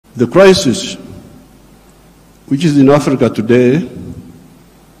The crisis which is in Africa today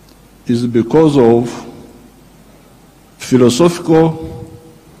is because of philosophical,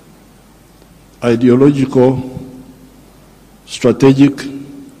 ideological, strategic,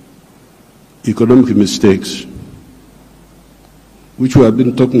 economic mistakes, which we have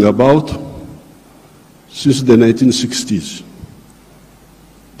been talking about since the 1960s.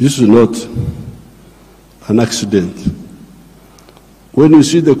 This is not an accident. When you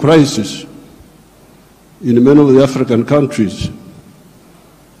see the crisis in many of the African countries,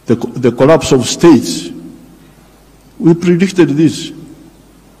 the collapse of states, we predicted this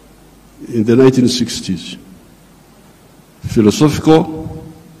in the 1960s. Philosophical,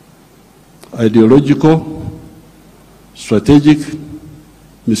 ideological, strategic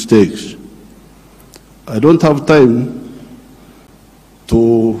mistakes. I don't have time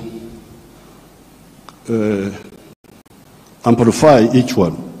to amplify each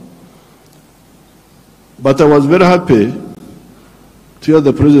one. But I was very happy to hear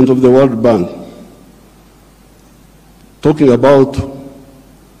the President of the World Bank talking about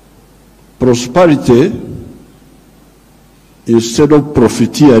prosperity instead of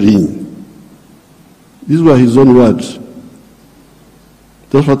profiteering. These were his own words.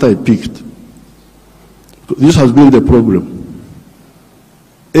 That's what I picked. This has been the problem.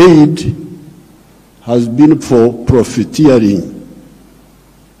 Aid has been for profiteering.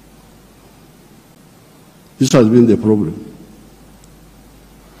 This has been the problem.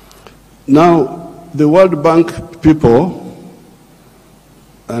 Now, the World Bank people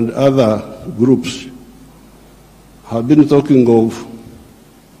and other groups have been talking of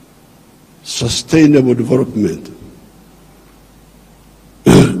sustainable development.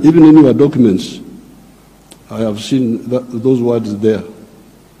 Even in your documents, I have seen those words there.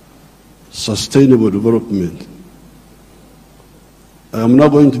 Sustainable development. I am now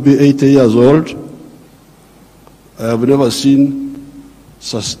going to be 80 years old. I have never seen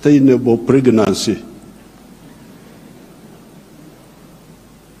sustainable pregnancy.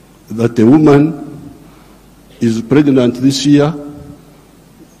 That a woman is pregnant this year,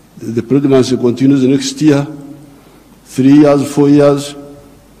 the pregnancy continues next year, 3 years, 4 years,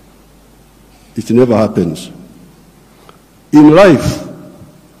 it never happens. In life,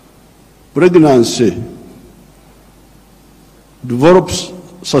 pregnancy develops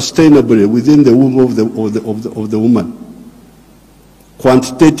sustainably within the womb of the woman.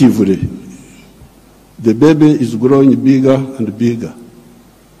 Quantitatively, the baby is growing bigger and bigger.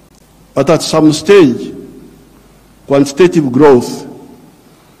 But at some stage, quantitative growth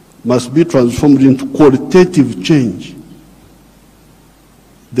must be transformed into qualitative change.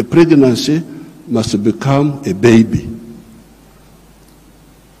 The pregnancy must become a baby.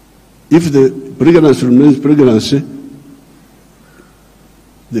 If the pregnancy remains pregnancy,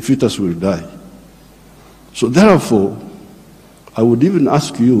 the fetus will die. So therefore, I would even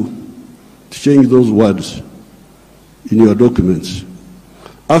ask you to change those words in your documents.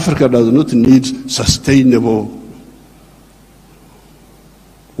 Africa does not need sustainable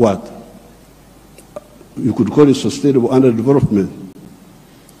what? You could call it sustainable underdevelopment.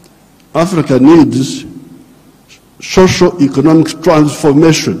 Africa needs socio-economic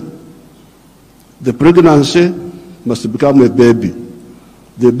transformation. The pregnancy must become a baby.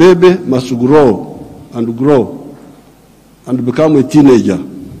 The baby must grow and become a teenager.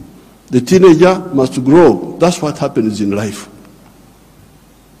 The teenager must grow. That's what happens in life.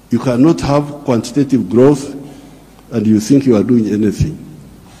 You cannot have quantitative growth and you think you are doing anything.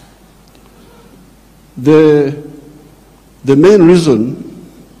 The main reason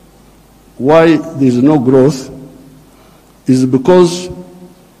why there is no growth is because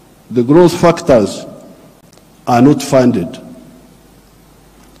the growth factors are not funded.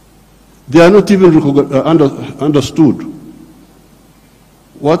 They are not even understood.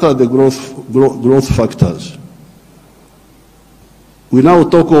 What are the growth factors? We now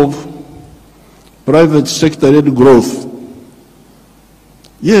talk of private sector-led growth.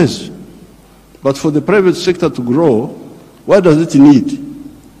 Yes, but for the private sector to grow, what does it need?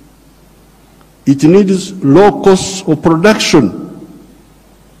 It needs low costs of production.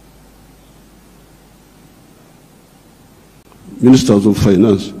 Ministers of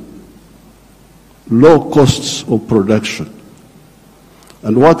Finance, low costs of production.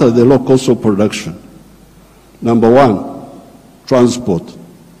 And what are the low costs of production? Number one, transport.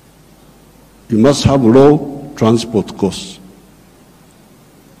 You must have low transport costs.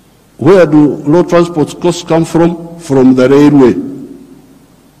 Where do low transport costs come from? From the railway.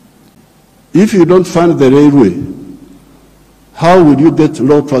 If you don't fund the railway, how will you get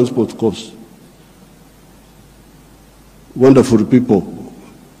low transport costs? Wonderful people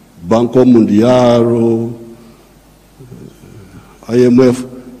Banco Mundial, IMF,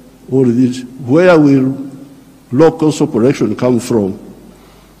 all this. Where will low-cost operation come from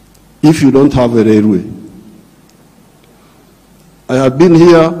if you don't have a railway? I have been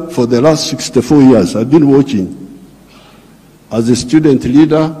here for the last 64 years. I've been watching as a student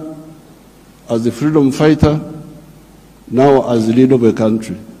leader, as a freedom fighter, now as the leader of a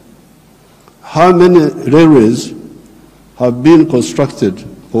country. How many railways have been constructed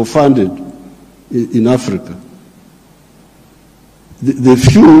or funded in Africa? The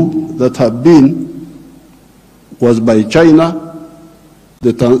few that have been was by China,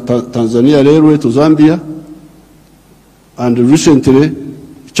 the Tanzania Railway to Zambia, and recently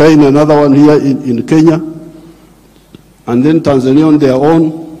China, another one here in Kenya, and then Tanzania on their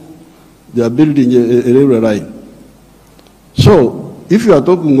own, they are building a railway line. So, if you are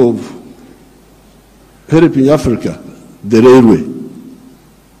talking of helping Africa, the railway,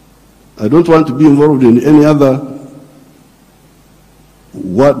 I don't want to be involved in any other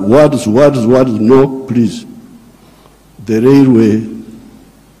words, no, please. The railway,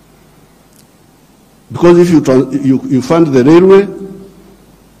 because if you fund the railway,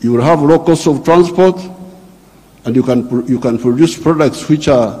 you will have low cost of transport, and you can produce products which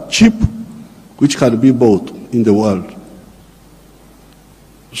are cheap, which can be bought in the world.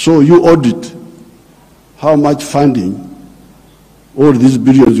 So you audit how much funding, all these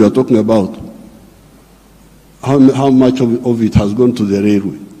billions you are talking about, how much of it has gone to the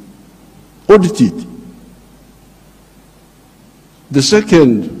railway. Audit it. The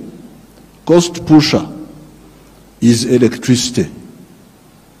second cost pusher is electricity.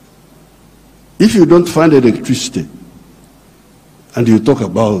 If you don't find electricity and you talk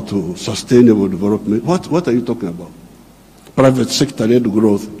about sustainable development, what are you talking about? Private sector-led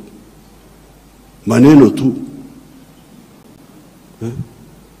growth. Maneno tu.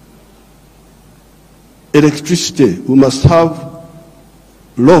 Electricity, we must have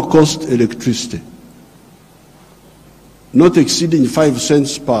low-cost electricity, not exceeding 5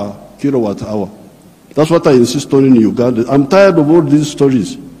 cents per kilowatt hour. That's what I insist on in Uganda. I'm tired of all these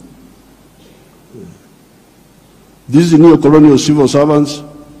stories. These neo-colonial civil servants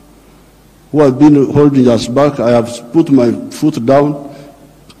who have been holding us back, I have put my foot down,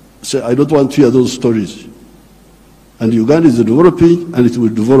 say I don't want to hear those stories. And Uganda is developing, and it will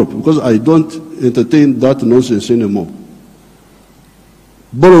develop, because I don't entertain that nonsense anymore.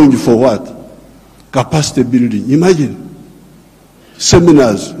 Borrowing for what? Capacity building. Imagine.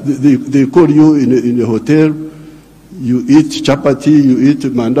 Seminars, they call you in a hotel, you eat chapati, you eat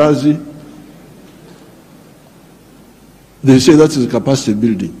mandazi. They say that is capacity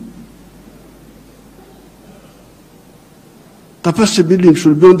building. Capacity building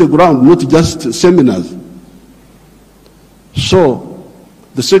should be on the ground, not just seminars. So,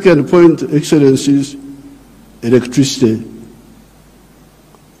 the second point, Excellencies, electricity.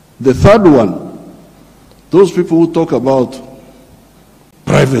 The third one, those people who talk about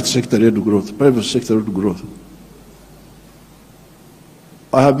private sector-led growth,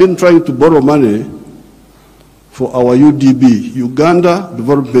 I have been trying to borrow money for our UDB, Uganda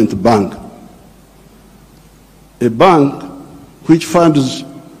Development Bank, a bank which funds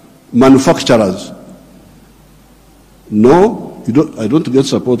manufacturers. No, I don't get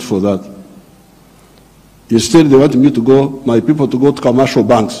support for that. Instead, they want me to go, my people to go to commercial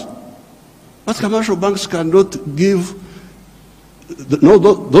banks. But commercial banks cannot give, no,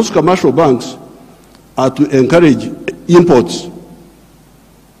 those commercial banks are to encourage imports.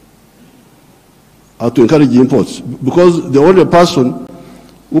 Because the only person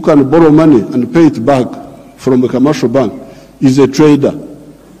who can borrow money and pay it back from a commercial bank is a trader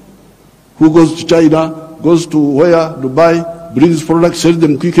who goes to China, goes to where, Dubai, brings products, sells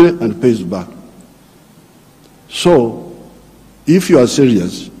them quickly, and pays back. So, if you are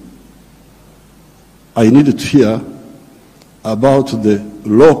serious, I need to hear about the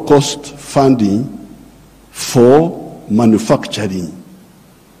low-cost funding for manufacturing.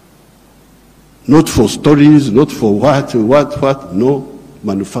 Not for stories, not for what, no,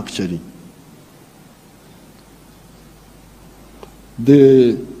 manufacturing.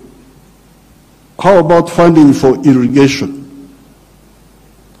 How about funding for irrigation?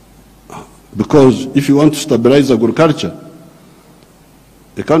 Because if you want to stabilize agriculture,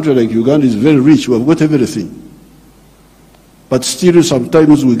 a country like Uganda is very rich, we have got everything. But still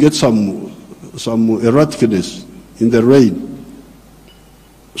sometimes we get some erraticness in the rain.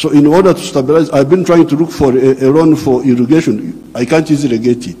 So in order to stabilize, I've been trying to look for a loan for irrigation. I can't easily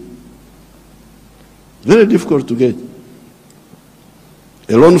get it. Very difficult to get.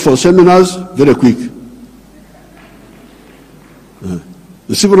 A loan for seminars, very quick.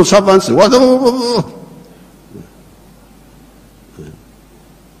 The civil servants say, what?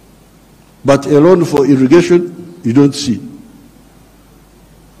 But a loan for irrigation, you don't see.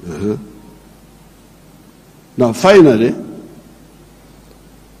 Now, finally,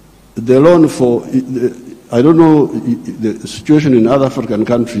 the loan for, I don't know the situation in other African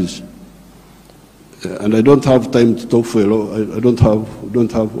countries, and I don't have time to talk for a long, I don't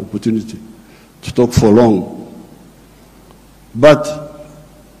have opportunity to talk for long. But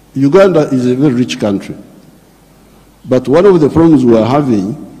Uganda is a very rich country. But one of the problems we are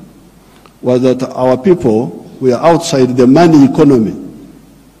having was that our people were outside the money economy.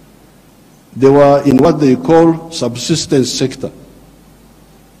 They were in what they call subsistence sector.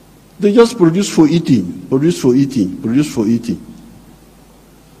 They just produce for eating, produce for eating, produce for eating.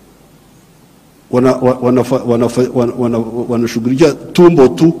 Wanashughulikia tumbo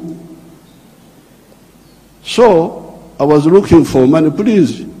tu. So I was looking for money.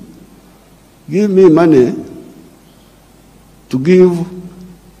 Please give me money to give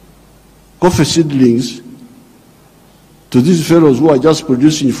coffee seedlings to these fellows who are just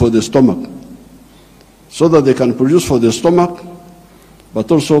producing for the stomach, so that they can produce for the stomach,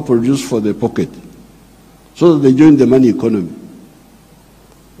 but also produce for the pocket, so that they join the money economy.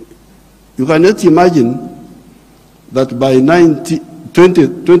 You cannot imagine that by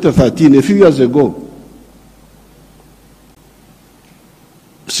 2013, a few years ago,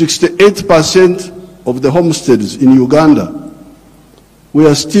 68% of the homesteads in Uganda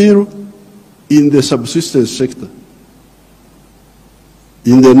were still in the subsistence sector,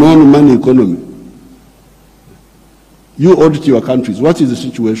 in the non-money economy. You audit your countries. What is the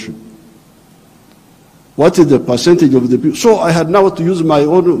situation? What is the percentage of the people? So I had now to use my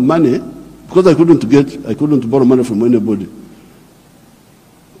own money, because I couldn't borrow money from anybody.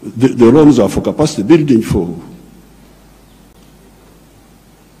 The loans are for capacity building, for,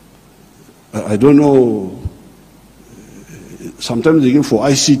 I don't know, sometimes they give for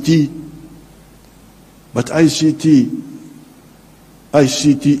ICT, but ICT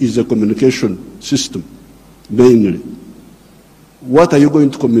is a communication system, mainly. What are you going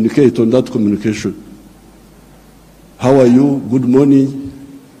to communicate on that communication? How are you? Good morning.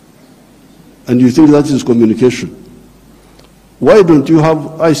 And you think that is communication. Why don't you have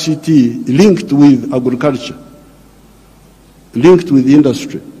ICT linked with agriculture, linked with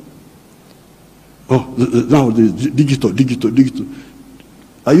industry? Oh, now the digital.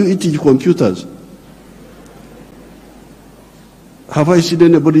 Are you eating computers? Have I seen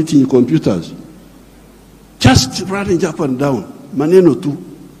anybody eating computers? Just running up and down, maneno tu.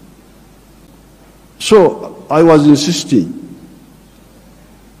 So I was insisting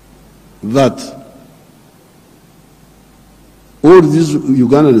that all these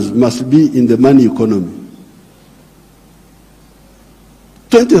Ugandans must be in the money economy.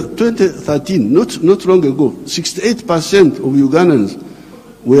 2013, not long ago, 68% of Ugandans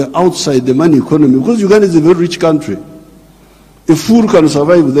were outside the money economy, because Uganda is a very rich country. A fool can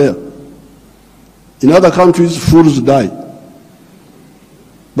survive there. In other countries, fools die.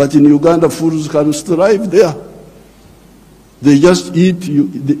 But in Uganda, fools can thrive there. They just eat.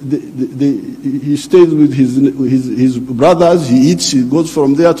 He stays with his brothers. He eats. He goes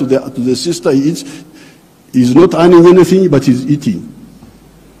from there to the sister. He eats. He's not earning anything, but he's eating.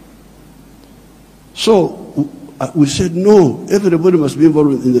 So we said, no, everybody must be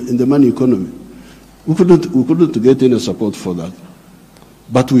involved in the money economy. We couldn't get any support for that.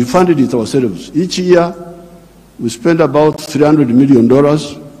 But we funded it ourselves. Each year, we spend about $300 million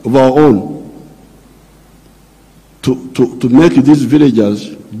of our own to make these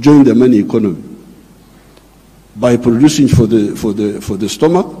villagers join the money economy by producing for the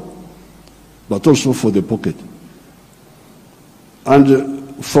stomach, but also for the pocket.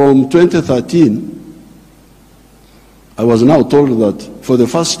 And from 2013, I was now told that for the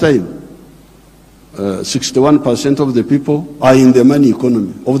first time, 61% of the people are in the money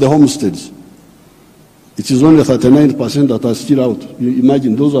economy of the homesteads. It is only 39% that are still out. You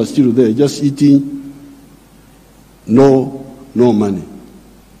imagine, those are still there, just eating, no money.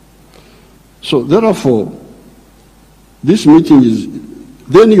 So therefore, this meeting is,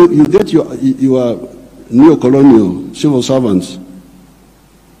 then you get your neo-colonial civil servants.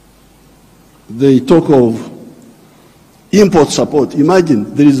 They talk of import support.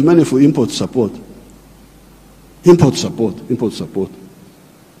 Imagine, there is money for import support. Import support.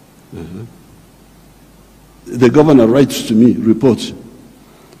 The governor writes to me, reports,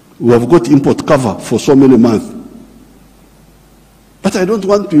 we have got import cover for so many months. But I don't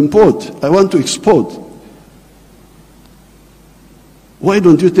want to import, I want to export. Why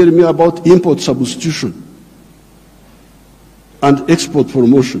don't you tell me about import substitution? and export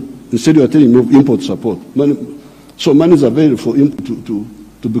promotion. Instead, you are telling me of import support. So money is available for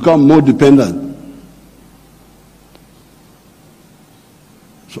to become more dependent.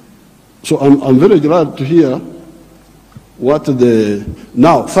 So I'm very glad to hear what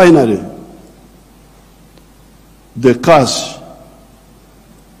now finally the cash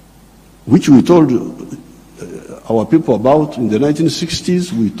which we told our people about in the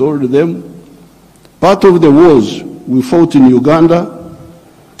 1960s, we told them part of the wars we fought in Uganda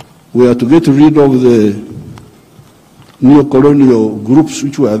were to get rid of the neo-colonial groups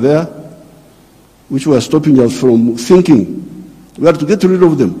which were there, which were stopping us from thinking. We had to get rid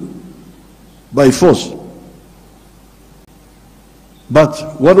of them by force.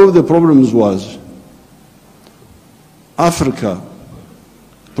 But one of the problems was Africa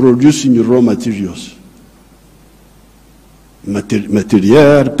producing raw materials,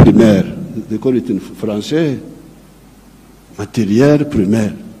 matière primaire, they call it in Français, matière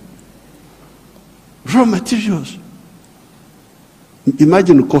primaire. Raw materials.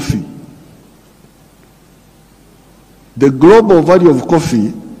 Imagine coffee. The global value of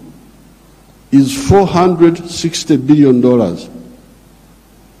coffee is $460 billion.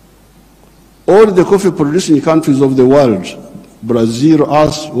 All the coffee producing countries of the world, Brazil,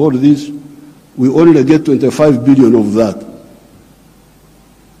 us, all this, we only get 25 billion of that.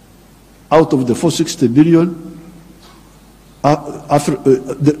 Out of the 460 billion,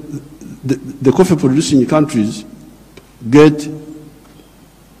 the coffee producing countries get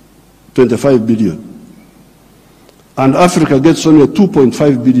 25 billion. And Africa gets only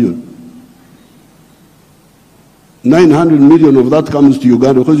 2.5 billion. 900 million of that comes to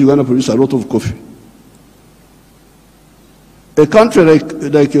Uganda because Uganda produces a lot of coffee. A country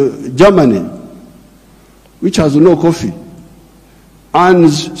like Germany, which has no coffee,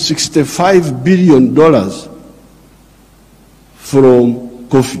 earns $65 billion from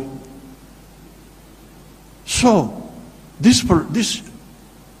coffee. So,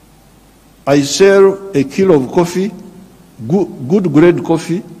 I sell a kilo of coffee, good grade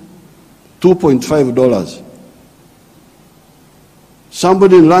coffee, $2.5.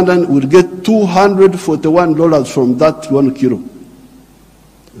 Somebody in London will get $241 from that 1 kilo.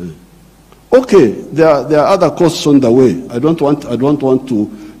 Okay, there are other costs on the way. I don't want to,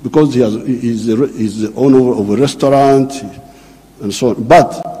 because he's the owner of a restaurant and so on.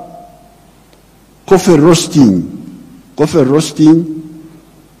 But coffee roasting, coffee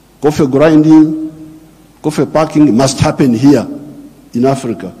grinding, coffee packing must happen here in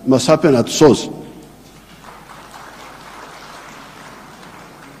Africa. It must happen at source.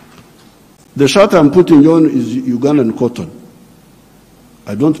 The shirt I'm putting on is Ugandan cotton.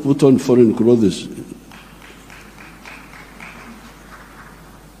 I don't put on foreign clothes.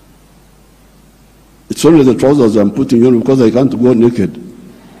 It's only the trousers I'm putting on because I can't go naked.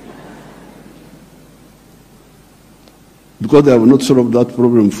 Because they have not solved that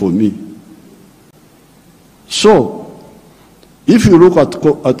problem for me. So, if you look at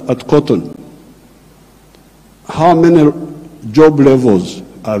cotton, how many job levels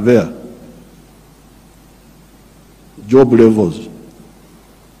are there? Job levels.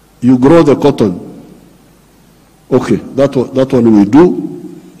 You grow the cotton. Okay, that one we do.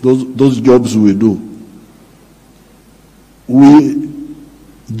 Those jobs we do. We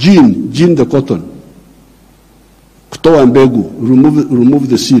gene the cotton. Kutoa mbegu, remove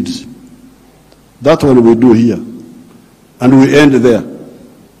the seeds. That one we do here. And we end there.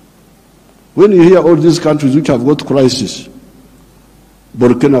 When you hear all these countries which have got crisis,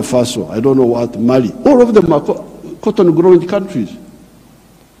 Burkina Faso, I don't know what, Mali, all of them are cotton growing countries.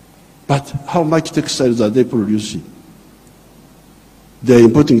 But how much textiles are they producing? They're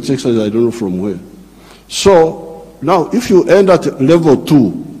importing textiles, I don't know from where. So now if you end at level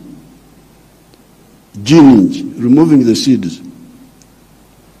 2, gening, removing the seeds,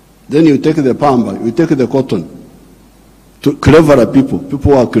 then you take the pamba, you take the cotton, to cleverer people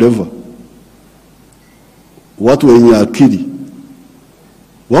who are clever. Watu wenye akili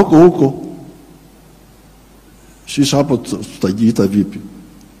wako huko, sisi hapo tutajiita vipi?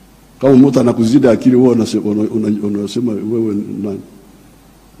 Kama mtu anakuzidi akili wewe unasema wewe nani?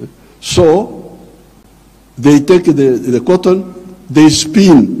 So they take the cotton, they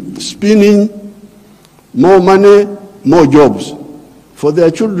spinning, more money, more jobs for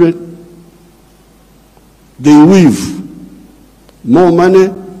their children. They weave, more money,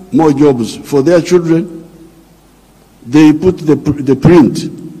 more jobs for their children. They put the print,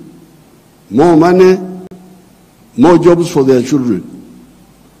 more money, more jobs for their children.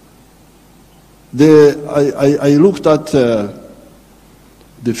 I looked at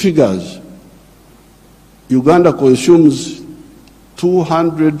the figures. Uganda consumes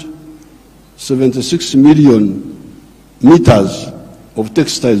 276 million meters of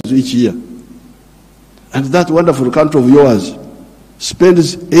textiles each year. And that wonderful country of yours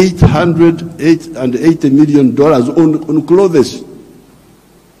spends $880 million on clothes.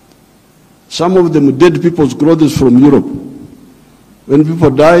 Some of them dead people's clothes from Europe. When people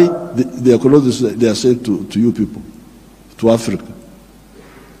die, their clothes, they are sent to you people, to Africa.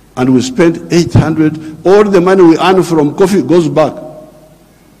 And we spend 800, all the money we earn from coffee goes back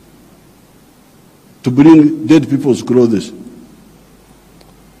to bring dead people's clothes.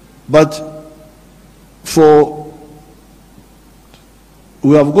 But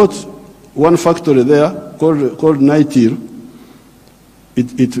we have got one factory there called Nitil.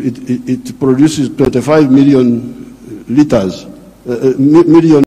 It produces 25 million liters, million